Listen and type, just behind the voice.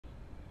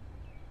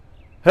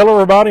Hello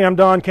everybody, I'm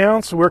Don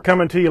Counts. We're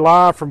coming to you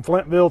live from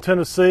Flintville,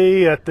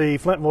 Tennessee at the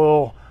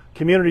Flintville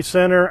Community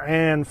Center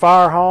and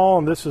Fire Hall,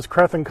 and this is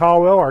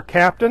Caldwell, our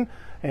captain,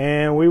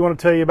 and we want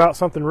to tell you about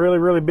something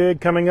really big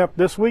coming up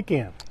this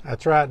weekend.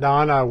 That's right,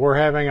 Don. We're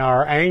having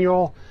our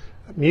annual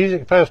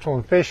music festival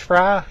and fish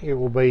fry. It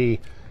will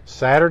be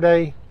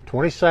Saturday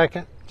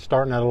 22nd,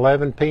 starting at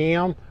 11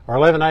 p.m. or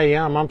 11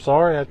 a.m. I'm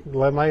sorry, at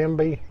 11 a.m.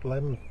 Be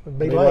late.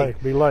 Be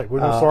late. We're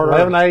going to start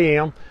 11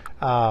 a.m.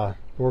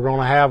 We're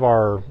going to have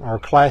our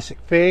classic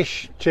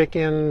fish,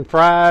 chicken,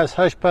 fries,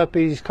 hush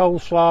puppies,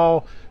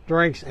 coleslaw,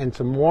 drinks, and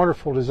some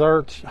wonderful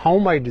desserts,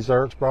 homemade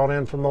desserts brought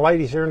in from the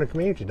ladies here in the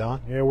community,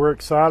 Don. Yeah, we're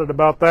excited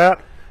about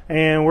that.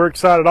 And we're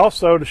excited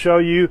also to show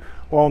you,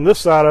 well, on this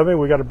side of it,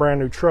 we got a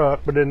brand new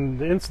truck, but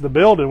into the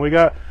building, we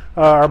got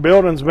our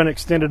building's been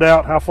extended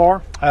out how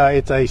far?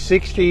 It's a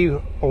 60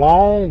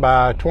 long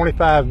by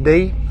 25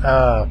 deep.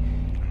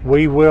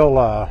 We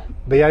will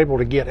be able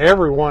to get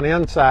everyone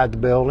inside the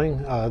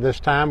building. This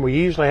time we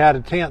usually had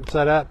a tent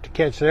set up to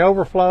catch the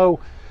overflow,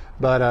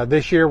 but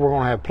this year we're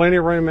going to have plenty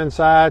of room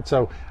inside.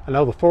 So I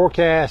know the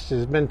forecast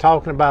has been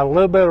talking about a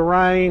little bit of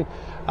rain,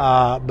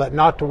 but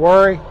not to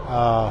worry.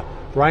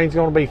 Rain's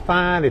going to be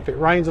fine. If it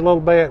rains a little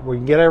bit, we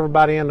can get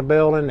everybody in the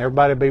building.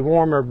 Everybody be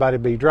warm, everybody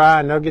be dry,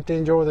 and they'll get to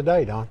enjoy the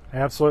day, Don.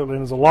 Absolutely.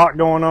 And there's a lot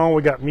going on.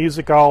 We got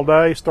music all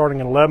day starting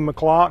at 11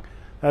 o'clock.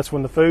 That's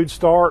when the food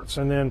starts,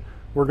 and then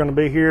we're going to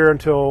be here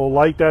until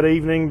late that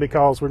evening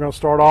because we're going to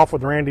start off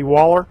with Randy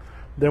Waller.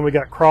 Then we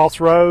got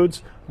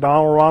Crossroads,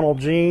 Ronald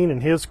Jean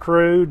and his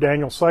crew,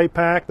 Daniel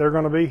Sapak, they're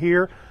going to be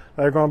here.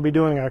 They're going to be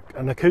doing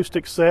an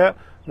acoustic set.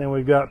 Then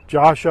we've got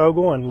Josh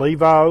Ogle and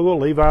Levi Ogle.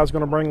 Levi's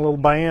going to bring a little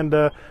band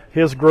to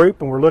his group,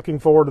 and we're looking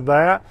forward to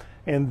that.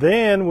 And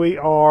then we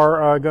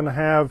are going to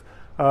have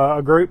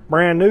a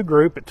brand new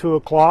group at 2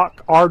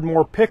 o'clock,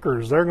 Ardmore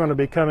Pickers. They're going to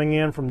be coming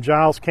in from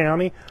Giles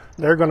County.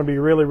 They're going to be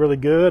really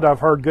good.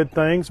 I've heard good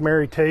things.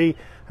 Mary T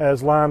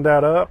has lined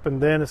that up.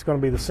 And then it's going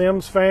to be the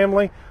Sims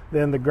family,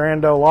 then the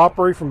Grand Ole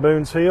Opry from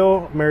Boone's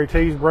Hill. Mary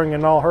T's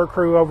bringing all her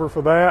crew over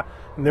for that.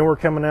 And then we're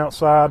coming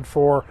outside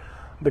for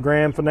the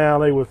grand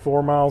finale with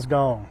 4 Miles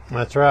Gone.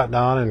 That's right,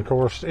 Don. And of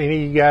course,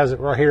 any of you guys that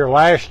were here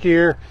last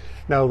year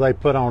know they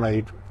put on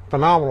a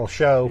phenomenal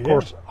show. Of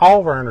course, all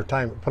of our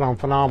entertainment put on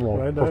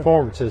phenomenal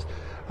performances.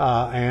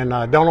 And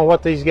I don't know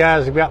what these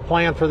guys have got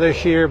planned for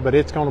this year, but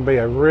it's going to be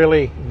a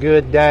really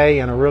good day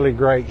and a really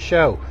great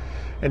show.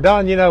 And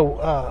Don, you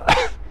know,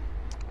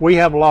 we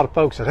have a lot of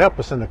folks that help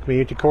us in the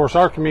community. Of course,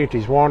 our community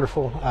is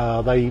wonderful.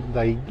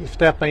 They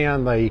step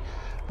in,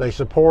 they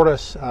support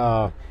us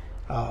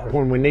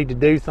when we need to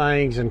do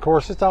things. And of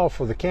course, it's all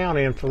for the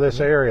county and for this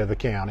area of the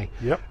county.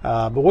 Yep.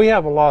 But we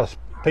have a lot of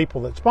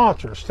people that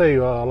sponsor us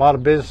too, a lot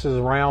of businesses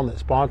around that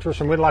sponsor us,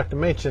 and we'd like to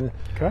mention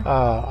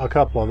a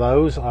couple of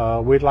those.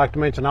 We'd like to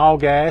mention All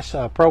Gas,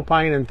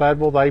 Propane in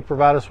Federal. They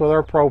provide us with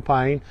our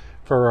propane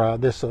for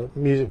this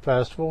music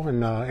festival,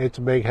 and it's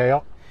a big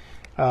help.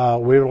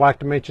 We would like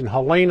to mention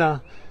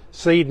Helena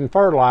Seed and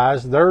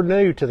Fertilize. They're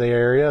new to the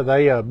area.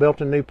 They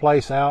built a new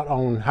place out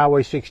on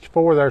Highway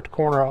 64 there at the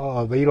corner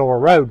of Elora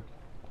Road.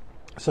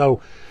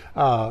 So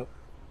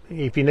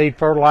if you need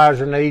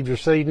fertilizer needs or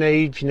seed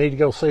needs, you need to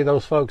go see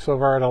those folks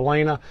over at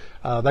Helena.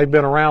 They've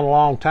been around a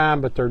long time,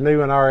 but they're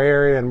new in our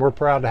area, and we're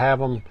proud to have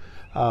them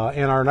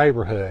in our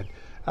neighborhood.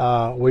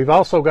 We've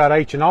also got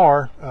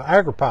H&R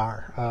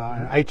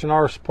Agri-Power.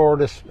 H&R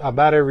support us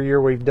about every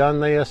year we've done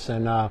this,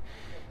 and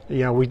you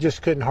know, we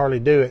just couldn't hardly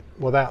do it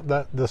without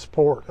the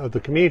support of the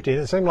community.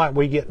 And it seems like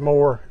we get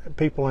more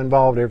people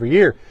involved every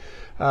year.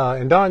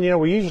 And Don, you know,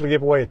 we usually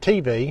give away a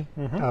TV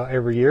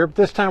every year, but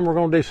this time we're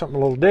going to do something a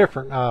little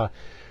different.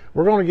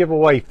 We're going to give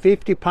away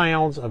 50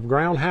 pounds of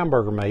ground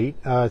hamburger meat.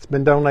 It's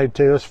been donated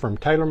to us from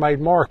Tailor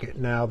Made Market.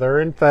 Now, they're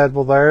in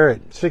Federal there at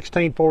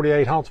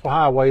 1648 Huntsville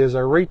Highway is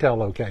their retail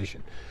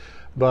location.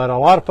 But a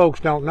lot of folks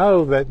don't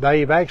know that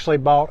they've actually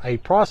bought a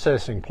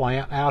processing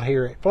plant out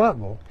here at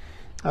Flintville.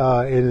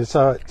 It's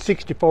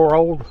 64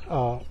 old.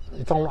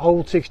 It's on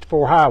Old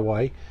 64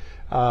 Highway.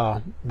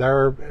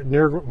 They're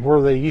near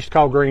where they used to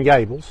call Green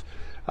Gables.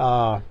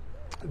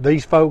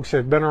 These folks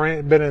have been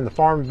in the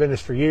farming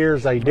business for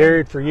years. They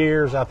dairied for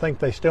years. I think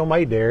they still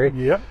may dairy.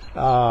 Yep.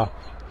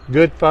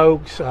 Good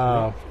folks.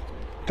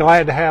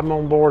 Glad to have them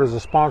on board as a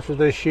sponsor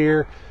this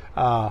year.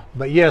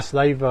 But yes,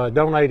 they've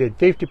donated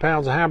 50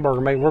 pounds of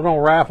hamburger meat. We're going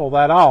to raffle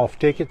that off.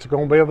 Tickets are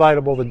going to be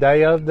available the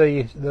day of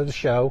the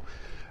show.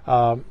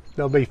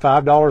 They'll be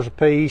 $5 a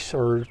piece,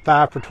 or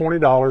 5 for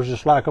 $20,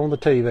 just like on the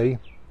TV.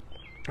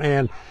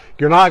 And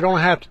you're not going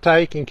to have to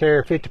take and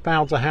carry 50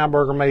 pounds of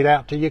hamburger meat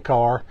out to your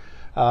car.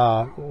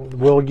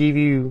 We'll give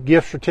you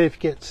gift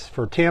certificates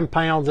for 10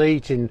 pounds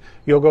each, and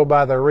you'll go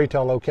by their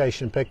retail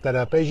location and pick that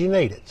up as you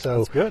need it.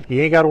 So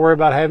you ain't got to worry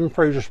about having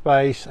freezer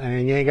space,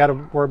 and you ain't got to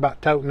worry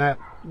about toting that,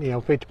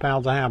 50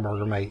 pounds of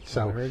hamburger meat.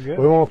 So we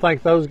want to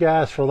thank those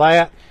guys for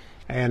that.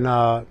 And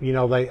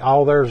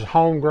all theirs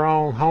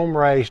homegrown, home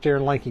raised here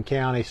in Lincoln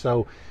County.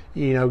 So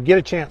get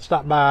a chance,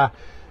 stop by,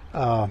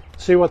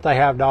 see what they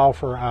have to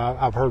offer.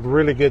 I've heard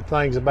really good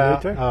things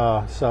about.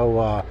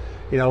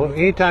 you know,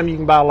 anytime you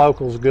can buy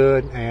local is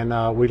good,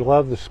 and we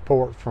love the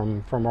support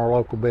from our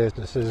local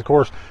businesses. Of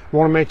course, I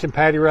want to mention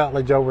Patty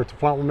Rutledge over at the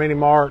Flintville Mini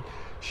Mart.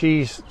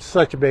 She's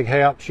such a big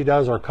help. She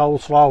does our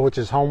coleslaw, which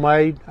is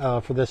homemade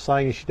for this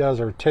thing, and she does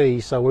our tea.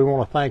 So we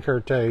want to thank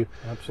her too.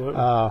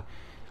 Absolutely.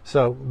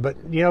 But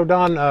you know,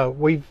 Don,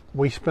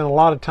 we spend a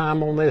lot of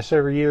time on this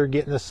every year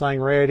getting this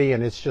thing ready,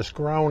 and it's just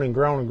grown and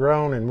grown and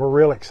grown, and we're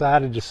real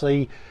excited to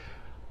see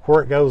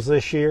where it goes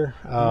this year.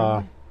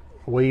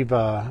 We've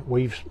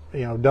you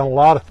know, done a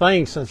lot of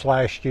things since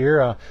last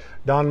year.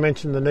 Don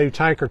mentioned the new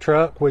tanker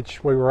truck,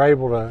 which we were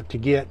able to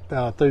get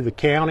through the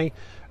county.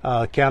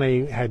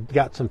 County had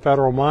got some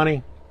federal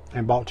money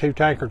and bought 2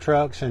 tanker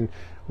trucks, and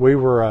we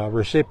were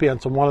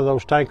recipients of one of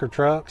those tanker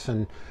trucks.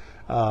 And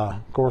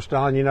of course,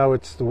 Don, you know,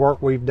 it's the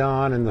work we've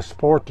done and the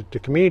support that the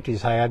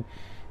community's had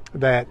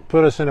that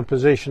put us in a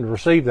position to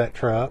receive that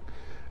truck.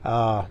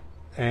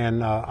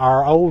 And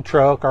our old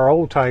truck, our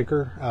old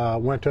tanker,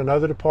 went to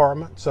another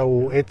department,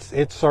 so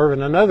it's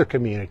serving another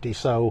community.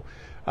 So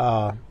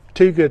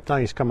 2 good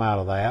things come out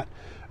of that.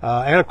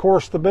 And of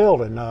course, the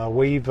building.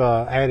 We've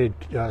added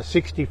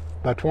 60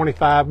 by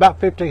 25, about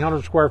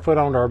 1,500 square foot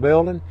onto our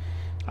building,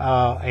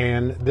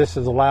 and this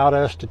has allowed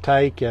us to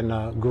take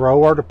and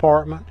grow our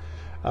department,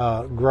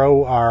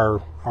 grow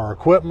our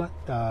equipment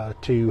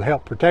to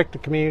help protect the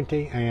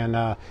community,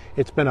 and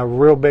it's been a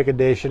real big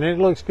addition. And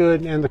it looks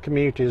good in the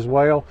community as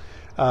well.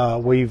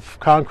 We've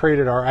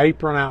concreted our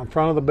apron out in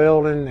front of the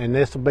building, and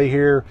this will be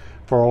here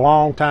for a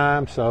long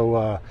time.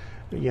 So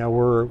you know,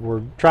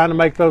 we're trying to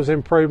make those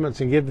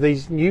improvements and give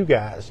these new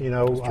guys, you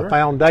know, a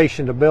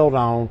foundation to build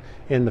on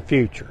in the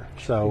future.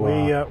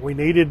 So we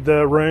needed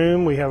the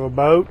room. We have a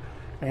boat,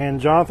 and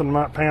Jonathan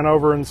might pan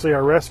over and see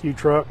our rescue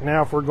truck.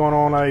 Now, if we're going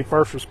on a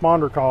first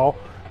responder call,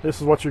 this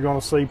is what you're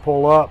going to see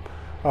pull up,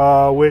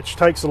 which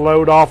takes the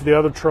load off the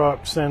other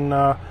trucks, and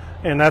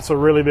that's a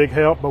really big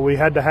help. But we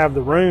had to have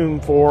the room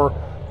for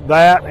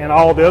that and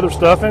all the other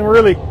stuff, and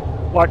really,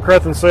 like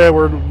Crethen said,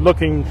 we're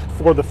looking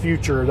for the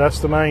future. That's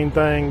the main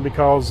thing,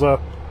 because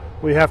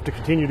we have to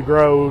continue to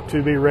grow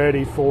to be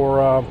ready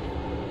for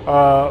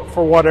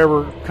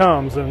whatever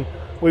comes. And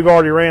we've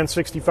already ran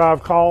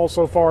 65 calls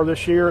so far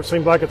this year. It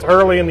seems like it's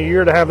early in the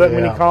year to have that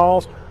many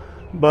calls,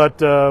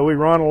 but we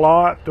run a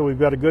lot. We've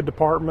got a good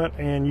department,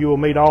 and you will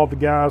meet all the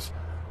guys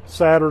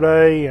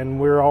Saturday,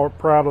 and we're all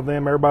proud of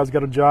them. Everybody's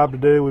got a job to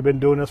do. We've been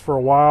doing this for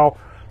a while,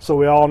 so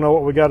we all know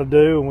what we got to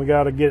do, and we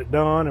got to get it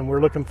done. And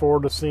we're looking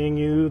forward to seeing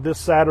you this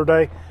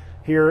Saturday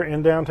here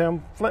in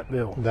downtown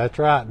Flintville. That's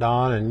right,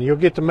 Don. And you'll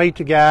get to meet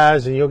the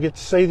guys, and you'll get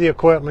to see the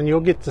equipment.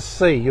 You'll get to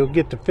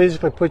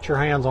physically put your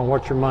hands on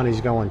what your money's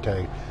going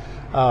to.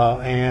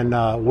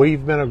 And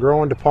we've been a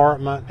growing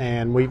department,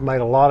 and we've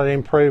made a lot of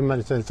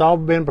improvements, and it's all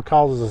been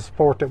because of the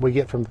support that we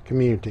get from the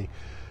community.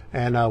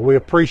 And we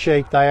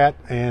appreciate that,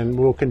 and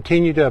we'll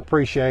continue to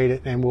appreciate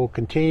it, and we'll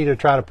continue to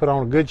try to put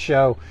on a good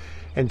show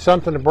and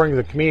something to bring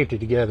the community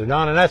together,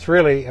 Don. And that's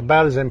really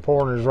about as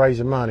important as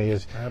raising money,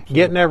 is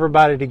getting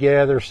everybody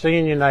together,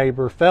 seeing your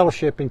neighbor,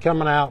 fellowshipping,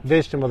 coming out,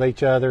 visiting with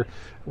each other.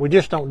 We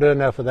just don't do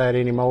enough of that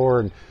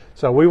anymore. And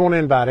so we want to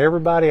invite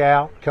everybody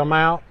out. Come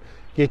out,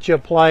 get you a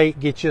plate,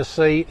 get you a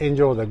seat,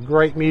 enjoy the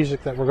great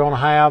music that we're going to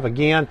have.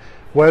 Again,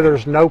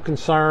 weather's no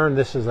concern.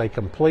 This is a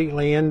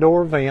completely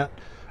indoor event.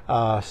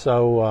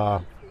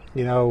 You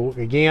know,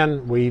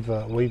 again, we're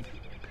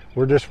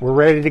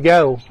ready to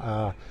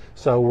go.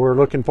 So we're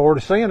looking forward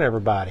to seeing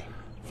everybody.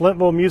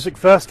 Flintville Music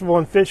Festival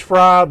and Fish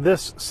Fry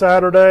this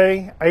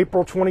Saturday,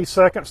 April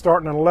 22nd,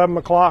 starting at 11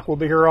 o'clock. We'll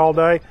be here all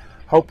day.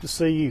 Hope to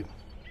see you.